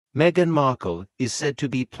Meghan Markle is said to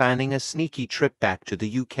be planning a sneaky trip back to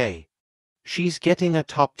the UK. She's getting a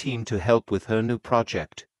top team to help with her new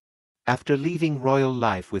project. After leaving royal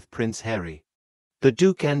life with Prince Harry, the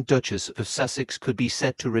Duke and Duchess of Sussex could be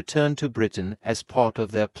set to return to Britain as part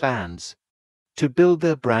of their plans to build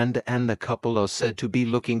their brand, and the couple are said to be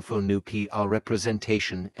looking for new PR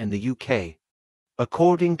representation in the UK.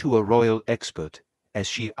 According to a royal expert, as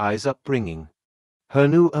she eyes up bringing her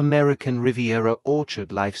new American Riviera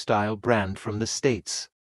Orchard lifestyle brand from the States.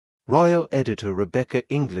 Royal editor Rebecca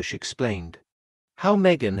English explained how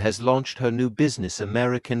Meghan has launched her new business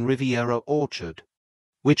American Riviera Orchard,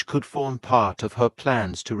 which could form part of her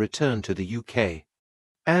plans to return to the UK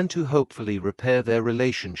and to hopefully repair their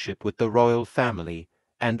relationship with the royal family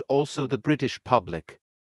and also the British public.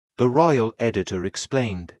 The royal editor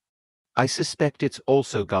explained, "I suspect it's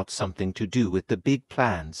also got something to do with the big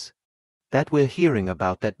plans that we're hearing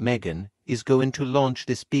about, that Meghan is going to launch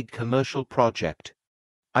this big commercial project.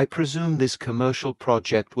 I presume this commercial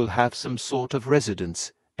project will have some sort of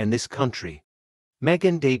residence in this country."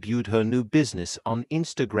 Meghan debuted her new business on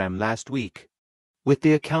Instagram last week, with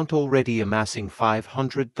the account already amassing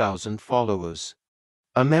 500,000 followers.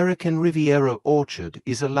 American Riviera Orchard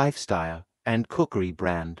is a lifestyle and cookery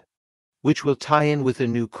brand, which will tie in with a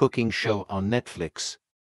new cooking show on Netflix.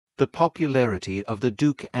 The popularity of the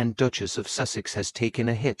Duke and Duchess of Sussex has taken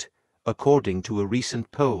a hit, according to a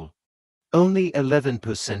recent poll. Only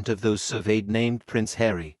 11% of those surveyed named Prince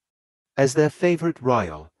Harry as their favorite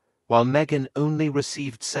royal, while Meghan only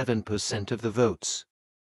received 7% of the votes.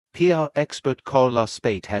 PR expert Carla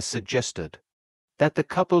Spate has suggested that the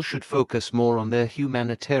couple should focus more on their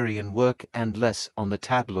humanitarian work and less on the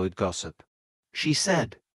tabloid gossip. She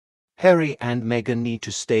said, "Harry and Meghan need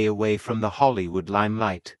to stay away from the Hollywood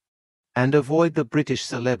limelight and avoid the British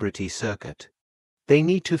celebrity circuit. They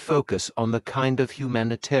need to focus on the kind of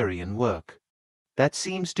humanitarian work that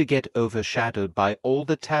seems to get overshadowed by all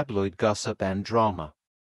the tabloid gossip and drama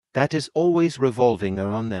that is always revolving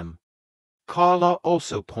around them." Carla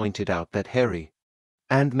also pointed out that Harry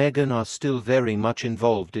and Meghan are still very much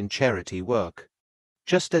involved in charity work,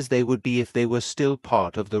 just as they would be if they were still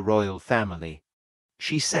part of the royal family.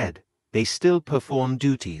 She said, "They still perform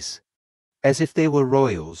duties as if they were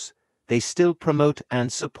royals. They still promote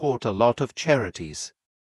and support a lot of charities,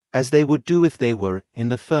 as they would do if they were in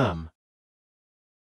the firm."